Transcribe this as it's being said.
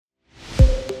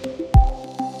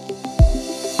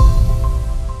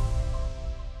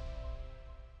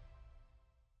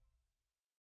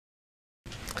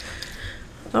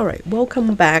All right,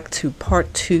 welcome back to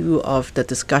part 2 of the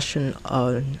discussion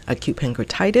on acute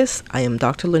pancreatitis. I am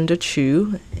Dr. Linda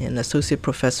Chu, an associate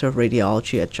professor of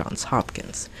radiology at Johns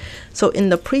Hopkins. So in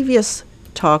the previous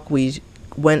talk, we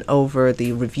went over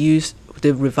the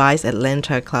revised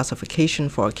Atlanta classification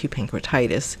for acute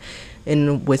pancreatitis.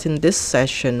 And within this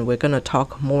session, we're going to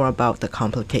talk more about the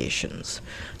complications.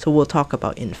 So we'll talk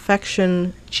about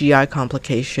infection, GI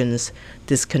complications,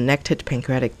 disconnected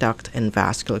pancreatic duct, and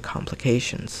vascular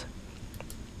complications.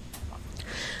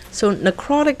 So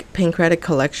necrotic pancreatic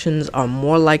collections are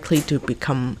more likely to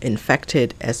become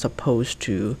infected as opposed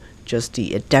to just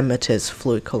the edematous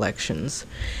fluid collections.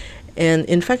 And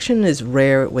infection is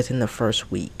rare within the first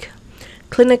week.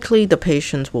 Clinically, the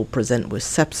patients will present with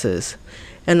sepsis.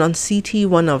 And on CT,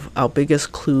 one of our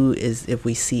biggest clue is if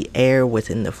we see air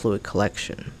within the fluid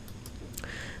collection.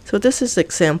 So this is an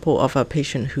example of a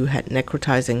patient who had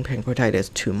necrotizing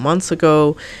pancreatitis 2 months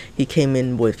ago. He came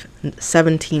in with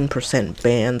 17%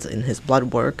 bands in his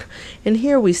blood work. And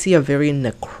here we see a very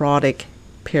necrotic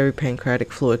peripancreatic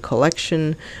fluid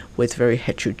collection with very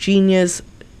heterogeneous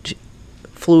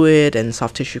fluid and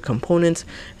soft tissue components.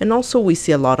 And also we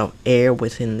see a lot of air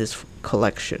within this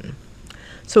collection.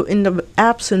 So in the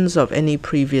absence of any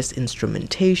previous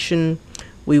instrumentation,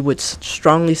 we would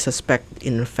strongly suspect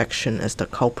infection as the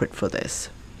culprit for this.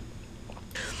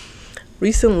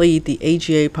 Recently, the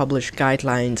AGA published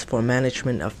guidelines for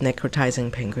management of necrotizing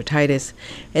pancreatitis,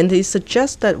 and they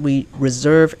suggest that we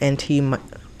reserve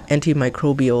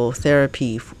antimicrobial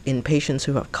therapy in patients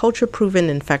who have culture-proven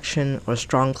infection or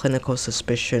strong clinical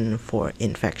suspicion for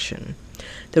infection.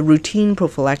 The routine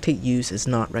prophylactic use is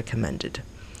not recommended.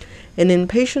 And in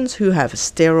patients who have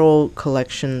sterile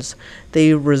collections,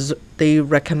 they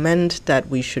recommend that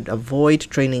we should avoid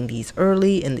draining these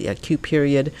early in the acute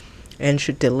period and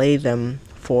should delay them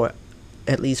for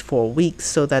at least 4 weeks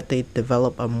so that they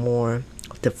develop a more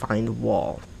defined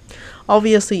wall.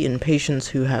 Obviously, in patients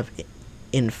who have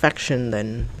infection,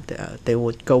 then they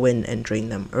would go in and drain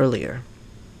them earlier.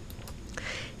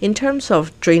 In terms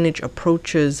of drainage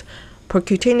approaches,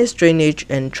 percutaneous drainage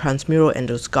and transmural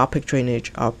endoscopic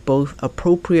drainage are both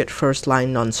appropriate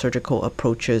first-line non-surgical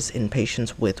approaches in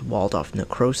patients with walled-off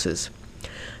necrosis.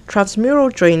 Transmural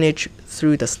drainage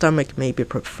through the stomach may be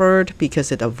preferred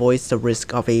because it avoids the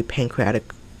risk of a pancreatic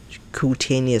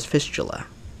cutaneous fistula.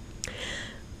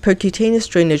 Percutaneous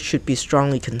drainage should be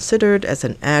strongly considered as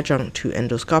an adjunct to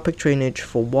endoscopic drainage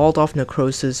for walled-off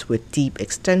necrosis with deep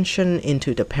extension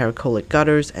into the pericolite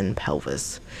gutters and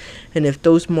pelvis. And if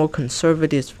those more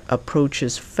conservative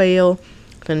approaches fail,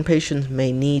 then patients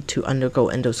may need to undergo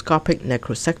endoscopic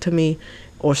necrosectomy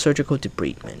or surgical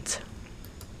debridement.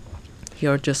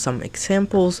 Here are just some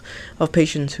examples of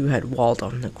patients who had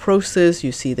walled-off necrosis.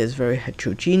 You see this very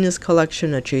heterogeneous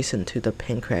collection adjacent to the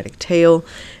pancreatic tail,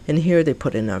 and here they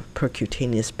put in a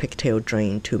percutaneous pigtail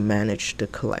drain to manage the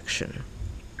collection.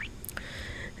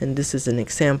 And this is an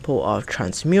example of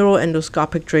transmural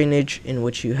endoscopic drainage in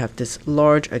which you have this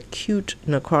large acute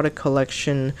necrotic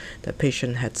collection. The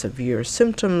patient had severe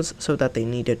symptoms so that they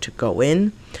needed to go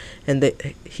in. And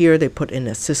here they put in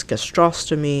a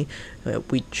cysgastrostomy,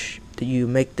 which you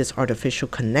make this artificial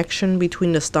connection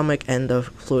between the stomach and the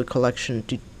fluid collection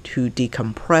to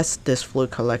decompress this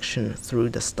fluid collection through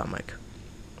the stomach.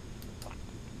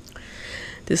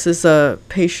 This is another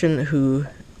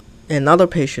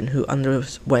patient who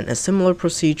underwent a similar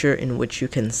procedure in which you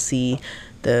can see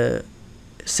the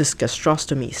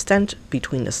cysgastrostomy stent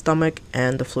between the stomach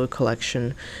and the fluid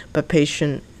collection, but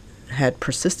patient had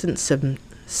persistent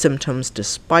symptoms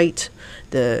despite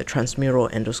the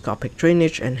transmural endoscopic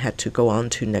drainage and had to go on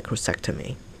to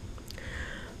necrosectomy.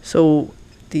 So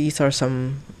these are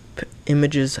some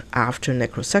images after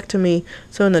necrosectomy.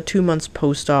 So in the 2 months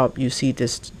post-op, you see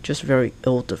this just very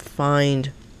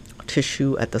ill-defined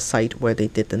tissue at the site where they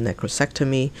did the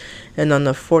necrosectomy, and on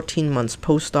the 14 months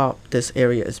post-op, this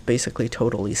area is basically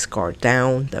totally scarred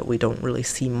down, that we don't really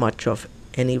see much of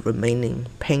any remaining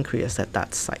pancreas at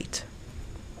that site.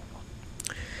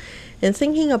 In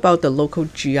thinking about the local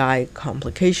GI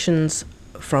complications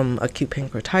from acute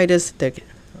pancreatitis,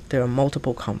 there are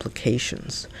multiple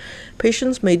complications.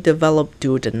 Patients may develop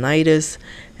duodenitis,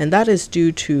 and that is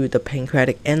due to the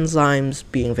pancreatic enzymes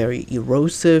being very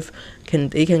erosive.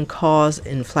 They can cause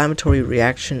inflammatory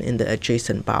reaction in the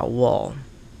adjacent bowel wall.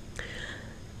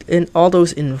 And all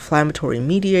those inflammatory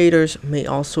mediators may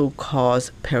also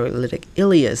cause paralytic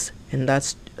ileus, and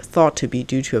that's thought to be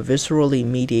due to a viscerally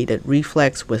mediated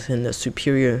reflex within the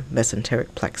superior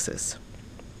mesenteric plexus.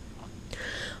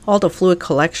 All the fluid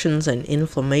collections and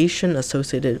inflammation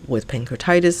associated with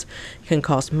pancreatitis can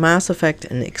cause mass effect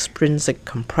and extrinsic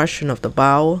compression of the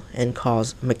bowel and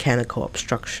cause mechanical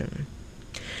obstruction.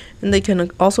 And they can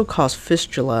also cause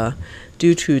fistula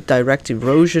due to direct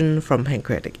erosion from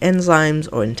pancreatic enzymes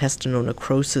or intestinal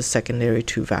necrosis secondary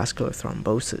to vascular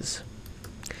thrombosis.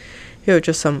 Here are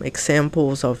just some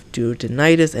examples of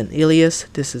duodenitis and ileus.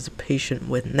 This is a patient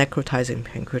with necrotizing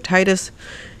pancreatitis.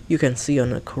 You can see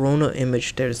on a coronal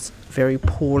image there's very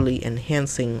poorly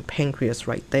enhancing pancreas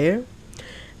right there.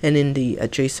 And in the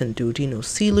adjacent duodenal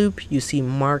C-loop, you see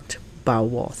marked bowel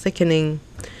wall thickening.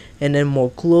 And then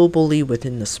more globally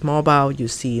within the small bowel, you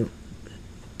see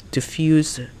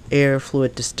diffuse air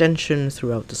fluid distension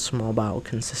throughout the small bowel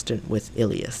consistent with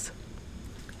ileus.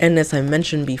 And as I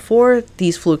mentioned before,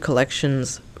 these fluid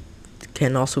collections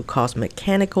can also cause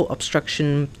mechanical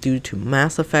obstruction due to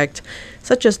mass effect,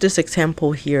 such as this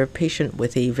example here, patient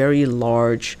with a very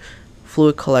large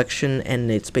fluid collection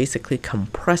and it's basically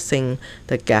compressing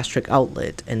the gastric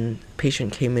outlet, and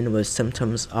patient came in with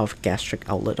symptoms of gastric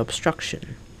outlet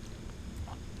obstruction.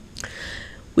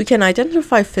 We can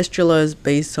identify fistulas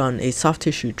based on a soft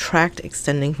tissue tract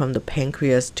extending from the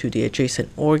pancreas to the adjacent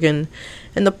organ,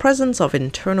 and the presence of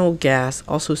internal gas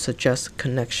also suggests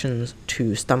connections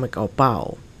to stomach or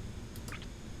bowel.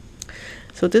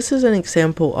 So this is an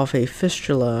example of a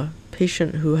fistula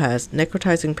patient who has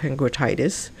necrotizing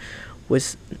pancreatitis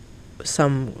with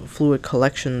some fluid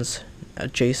collections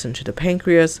adjacent to the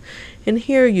pancreas, and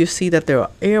here you see that there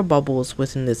are air bubbles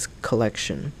within this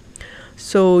collection.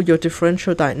 So your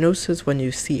differential diagnosis when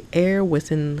you see air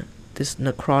within this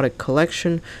necrotic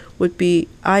collection would be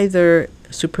either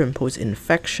superimposed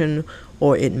infection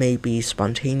or it may be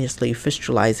spontaneously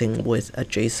fistulizing with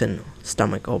adjacent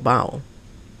stomach or bowel.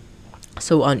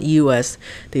 So on EUS,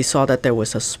 they saw that there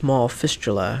was a small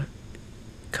fistula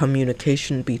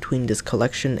communication between this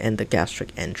collection and the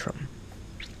gastric antrum.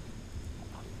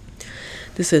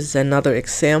 This is another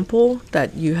example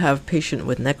that you have patient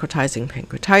with necrotizing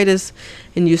pancreatitis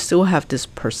and you still have this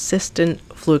persistent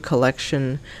fluid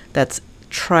collection that's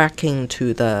tracking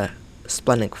to the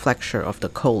splenic flexure of the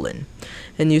colon.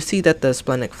 And you see that the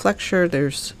splenic flexure,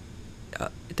 there's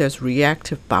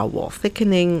reactive bowel wall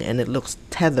thickening and it looks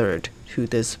tethered to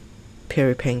this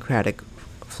peripancreatic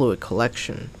fluid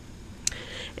collection.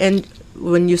 And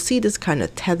when you see this kind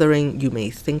of tethering, you may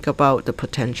think about the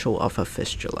potential of a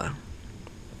fistula.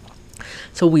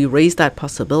 So we raised that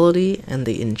possibility and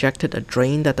they injected a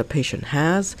drain that the patient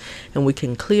has, and we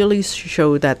can clearly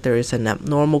show that there is an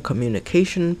abnormal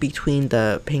communication between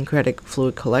the pancreatic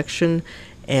fluid collection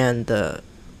and the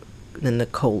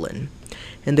colon.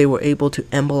 And they were able to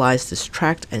embolize this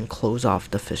tract and close off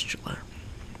the fistula.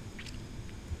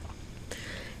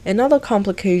 Another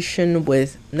complication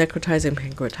with necrotizing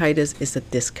pancreatitis is a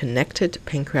disconnected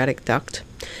pancreatic duct.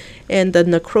 And the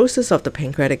necrosis of the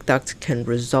pancreatic duct can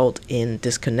result in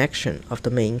disconnection of the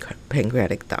main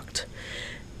pancreatic duct.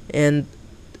 And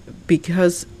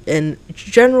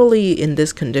generally in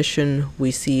this condition,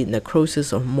 we see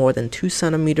necrosis of more than 2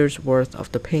 centimeters worth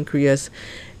of the pancreas,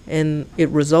 and it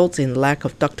results in lack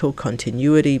of ductal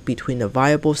continuity between the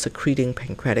viable secreting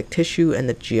pancreatic tissue and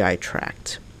the GI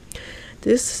tract.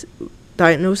 This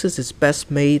diagnosis is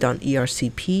best made on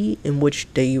ERCP, in which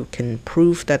they can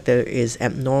prove that there is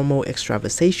abnormal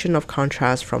extravasation of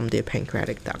contrast from the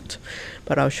pancreatic duct.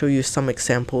 But I'll show you some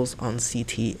examples on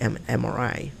CT and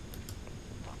MRI.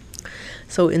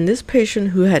 So in this patient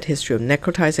who had history of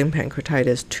necrotizing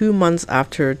pancreatitis 2 months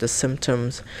after the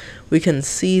symptoms, we can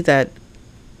see that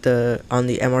on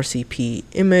the MRCP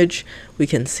image, we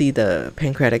can see the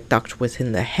pancreatic duct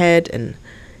within the head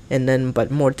but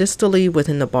more distally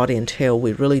within the body and tail,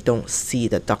 we really don't see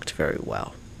the duct very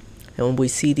well. And when we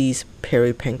see these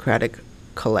peripancreatic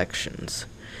collections.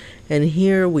 And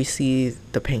here we see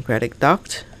the pancreatic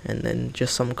duct and then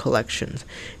just some collections.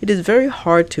 It is very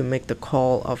hard to make the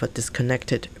call of a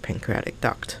disconnected pancreatic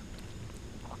duct.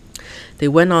 They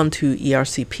went on to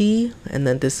ERCP, and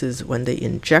then this is when they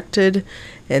injected,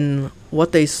 and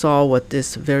what they saw was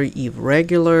this very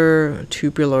irregular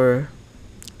tubular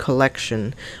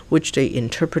collection, which they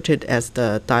interpreted as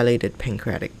the dilated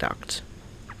pancreatic duct.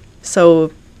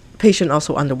 So patient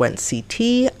also underwent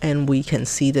CT, and we can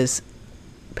see this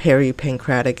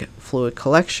peripancreatic fluid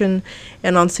collection.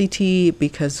 And on CT,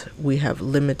 because we have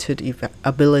limited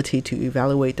ability to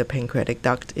evaluate the pancreatic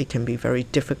duct, it can be very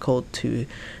difficult to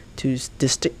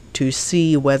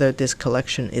see whether this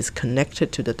collection is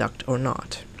connected to the duct or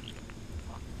not.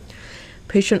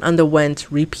 Patient underwent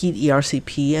repeat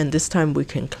ERCP, and this time we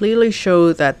can clearly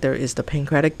show that there is the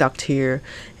pancreatic duct here,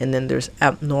 and then there's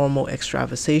abnormal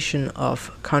extravasation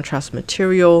of contrast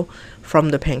material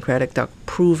from the pancreatic duct,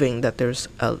 proving that there's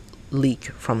a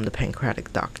leak from the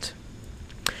pancreatic duct.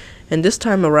 And this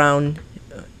time around,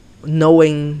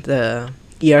 knowing the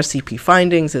ERCP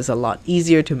findings is a lot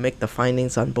easier to make the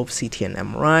findings on both CT and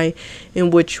MRI, in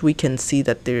which we can see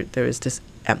that there is this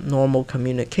abnormal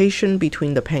communication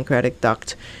between the pancreatic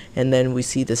duct, and then we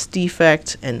see this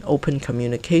defect and open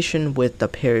communication with the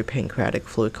peripancreatic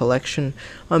fluid collection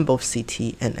on both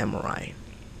CT and MRI.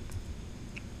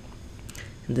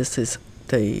 And this is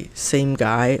the same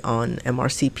guy on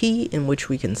MRCP, in which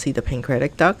we can see the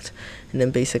pancreatic duct and then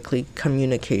basically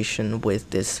communication with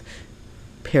this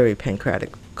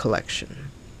peripancreatic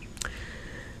collection.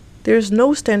 There's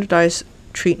no standardized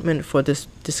treatment for this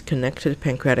disconnected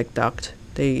pancreatic duct.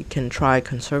 They can try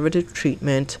conservative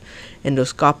treatment,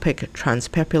 endoscopic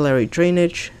transpapillary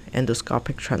drainage,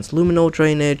 endoscopic transluminal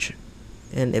drainage,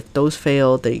 and if those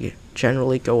fail, they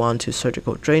generally go on to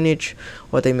surgical drainage,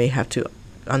 or they may have to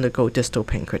undergo distal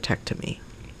pancreatectomy.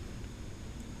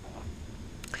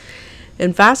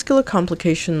 And vascular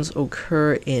complications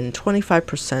occur in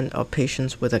 25% of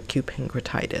patients with acute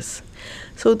pancreatitis.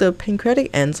 So the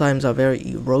pancreatic enzymes are very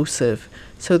erosive,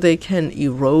 so they can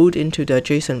erode into the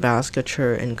adjacent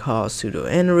vasculature and cause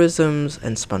pseudoaneurysms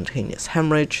and spontaneous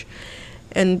hemorrhage.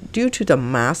 And due to the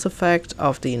mass effect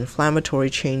of the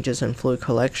inflammatory changes in fluid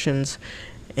collections,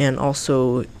 and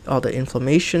also all the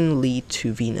inflammation lead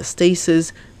to venous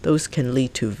stasis, those can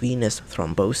lead to venous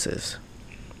thrombosis.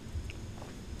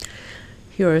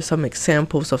 Here are some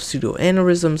examples of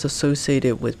pseudoaneurysms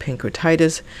associated with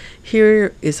pancreatitis.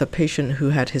 Here is a patient who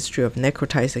had history of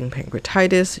necrotizing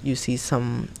pancreatitis. You see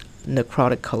some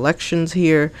necrotic collections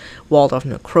here, walled-off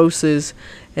necrosis,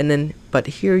 but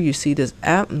here you see this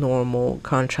abnormal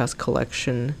contrast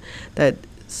collection that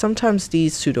sometimes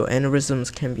these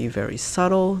pseudoaneurysms can be very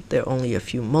subtle. They're only a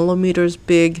few millimeters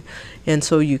big, and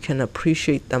so you can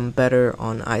appreciate them better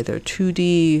on either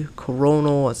 2D,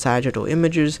 coronal, or sagittal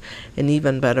images, and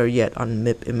even better yet on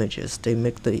MIP images. They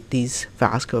make these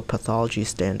vascular pathologies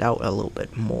stand out a little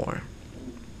bit more.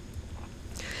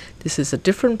 This is a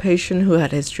different patient who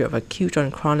had a history of acute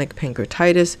and chronic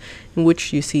pancreatitis, in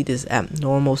which you see this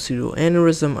abnormal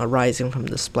pseudoaneurysm arising from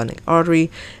the splenic artery.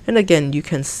 And again, you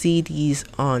can see these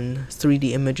on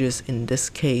 3D images, in this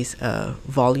case, a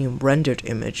volume rendered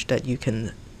image, that you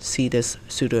can see this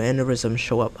pseudoaneurysm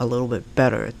show up a little bit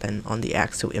better than on the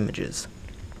axial images.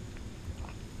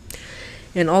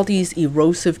 And all these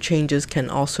erosive changes can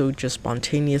also just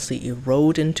spontaneously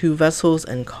erode into vessels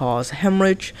and cause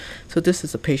hemorrhage. So this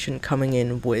is a patient coming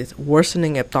in with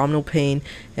worsening abdominal pain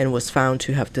and was found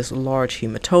to have this large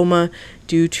hematoma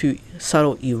due to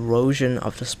subtle erosion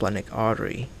of the splenic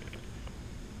artery.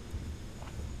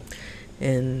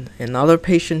 And another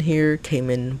patient here came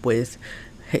in with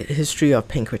history of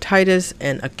pancreatitis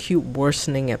and acute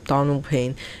worsening abdominal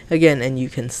pain. Again, and you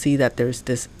can see that there's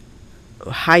this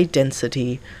high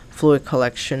density fluid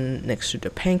collection next to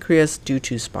the pancreas due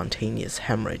to spontaneous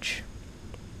hemorrhage.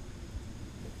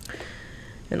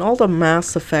 And all the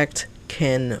mass effect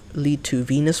can lead to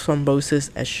venous thrombosis,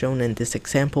 as shown in this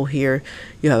example here.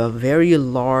 You have a very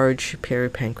large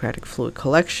peripancreatic fluid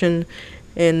collection,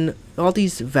 and all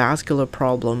these vascular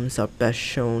problems are best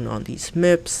shown on these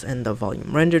MIPs and the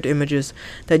volume rendered images,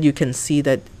 that you can see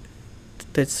that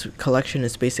this collection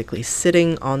is basically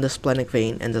sitting on the splenic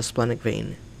vein, and the splenic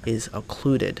vein is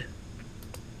occluded.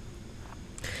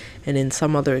 And in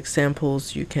some other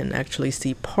examples, you can actually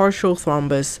see partial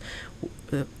thrombus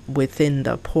within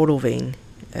the portal vein,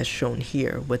 as shown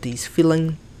here, with these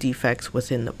filling defects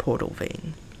within the portal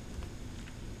vein.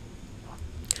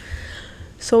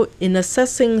 So in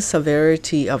assessing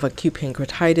severity of acute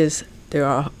pancreatitis, there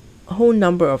are a whole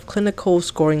number of clinical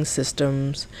scoring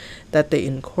systems that they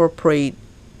incorporate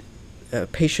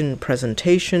patient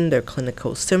presentation, their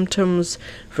clinical symptoms,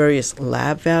 various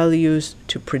lab values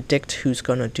to predict who's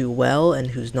going to do well and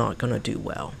who's not going to do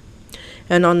well.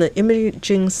 And on the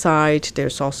imaging side,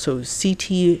 there's also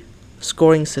CT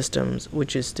scoring systems,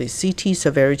 which is the CT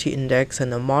severity index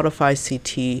and the modified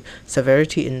CT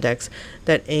severity index,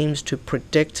 that aims to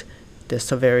predict the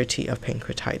severity of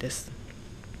pancreatitis.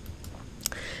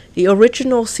 The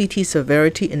original CT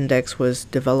severity index was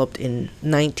developed in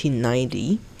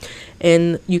 1990,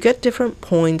 and you get different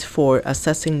points for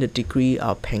assessing the degree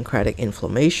of pancreatic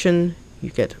inflammation.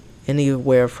 You get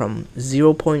anywhere from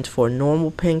 0 points for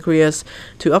normal pancreas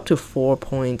to up to 4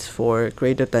 points for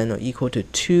greater than or equal to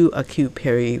 2 acute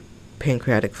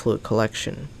peripancreatic fluid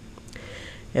collection.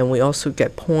 And we also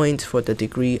get points for the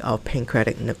degree of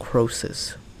pancreatic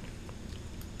necrosis.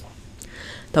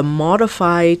 The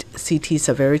modified CT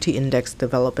severity index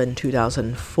developed in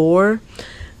 2004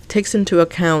 takes into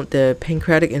account the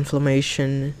pancreatic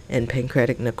inflammation and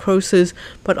pancreatic necrosis,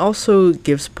 but also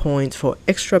gives points for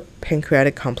extra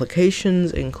pancreatic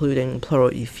complications, including pleural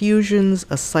effusions,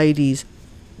 ascites,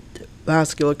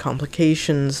 vascular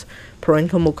complications,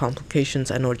 parenchymal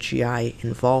complications, and or GI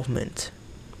involvement.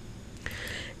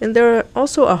 And there are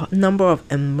also a number of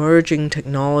emerging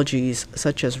technologies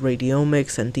such as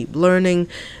radiomics and deep learning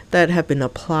that have been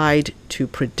applied to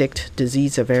predict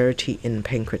disease severity in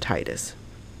pancreatitis.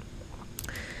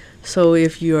 So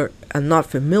if you're not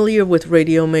familiar with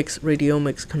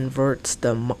radiomics converts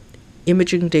the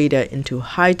imaging data into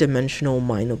high-dimensional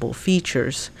mineable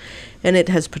features, and it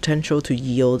has potential to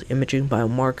yield imaging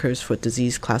biomarkers for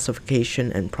disease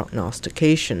classification and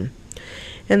prognostication.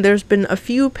 And there's been a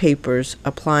few papers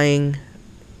applying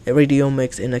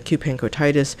radiomics in acute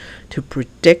pancreatitis to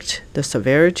predict the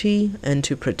severity and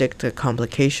to predict the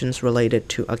complications related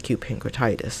to acute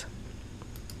pancreatitis.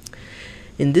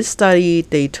 In this study,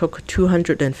 they took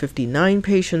 259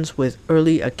 patients with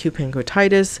early acute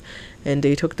pancreatitis, and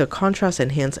they took the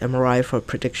contrast-enhanced MRI for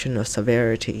prediction of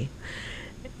severity.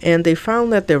 And they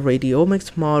found that their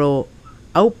radiomics model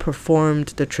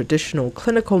outperformed the traditional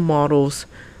clinical models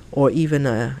or even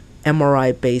a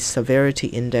MRI-based severity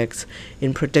index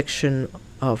in prediction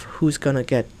of who's going to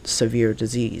get severe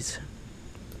disease.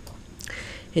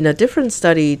 In a different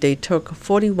study, they took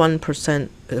 41 patients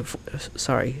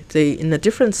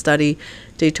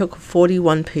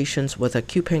with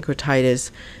acute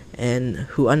pancreatitis and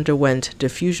who underwent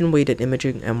diffusion-weighted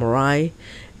imaging MRI,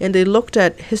 and they looked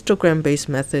at histogram-based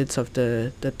methods of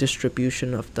the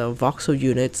distribution of the voxel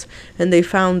units, and they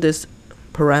found this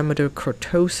parameter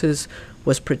kurtosis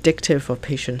was predictive of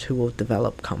patients who will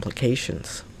develop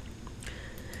complications.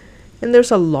 And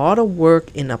there's a lot of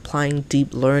work in applying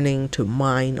deep learning to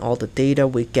mine all the data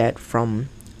we get from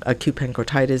acute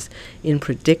pancreatitis in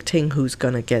predicting who's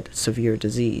going to get severe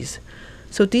disease.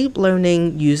 So deep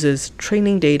learning uses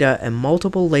training data and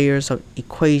multiple layers of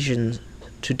equations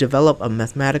to develop a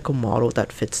mathematical model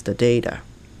that fits the data.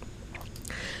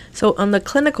 So on the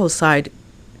clinical side,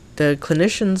 the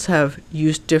clinicians have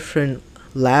used different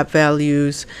lab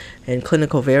values and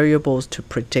clinical variables to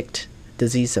predict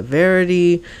disease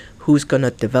severity, who's going to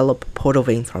develop portal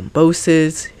vein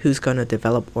thrombosis, who's going to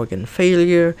develop organ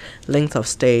failure, length of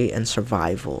stay, and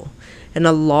survival. And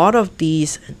a lot of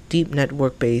these deep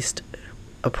network-based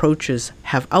approaches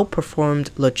have outperformed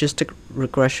logistic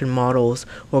regression models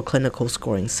or clinical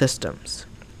scoring systems.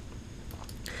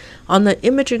 On the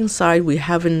imaging side, we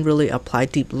haven't really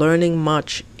applied deep learning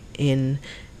much in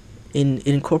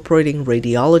incorporating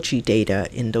radiology data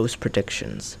in those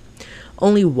predictions.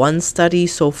 Only one study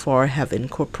so far have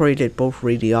incorporated both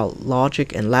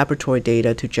radiologic and laboratory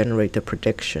data to generate the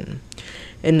prediction.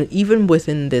 And even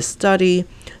within this study,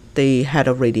 they had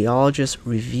a radiologist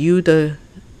review the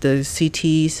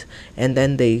CTs, and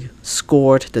then they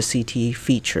scored the CT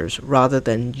features rather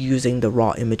than using the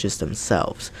raw images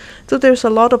themselves. So there's a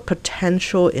lot of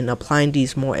potential in applying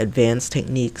these more advanced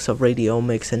techniques of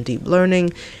radiomics and deep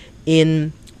learning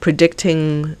in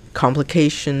predicting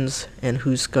complications and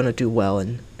who's going to do well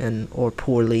and or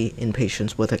poorly in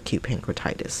patients with acute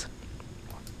pancreatitis.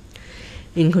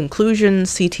 In conclusion,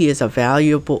 CT is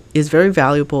very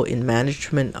valuable in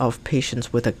management of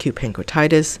patients with acute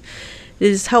pancreatitis. It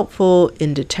is helpful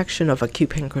in detection of acute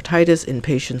pancreatitis in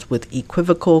patients with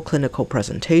equivocal clinical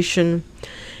presentation,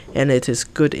 and it is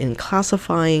good in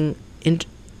classifying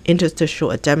interstitial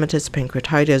edematous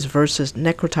pancreatitis versus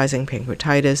necrotizing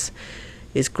pancreatitis.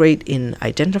 It's great in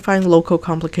identifying local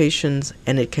complications,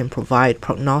 and it can provide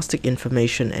prognostic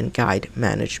information and guide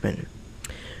management.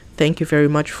 Thank you very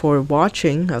much for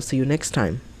watching. I'll see you next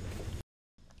time.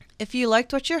 If you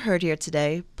liked what you heard here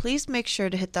today, please make sure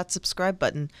to hit that subscribe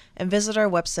button and visit our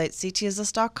website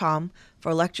ctisist.com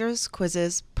for lectures,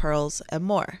 quizzes, pearls, and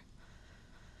more.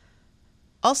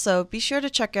 Also, be sure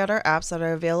to check out our apps that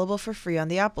are available for free on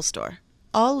the Apple Store.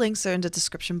 All links are in the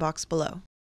description box below.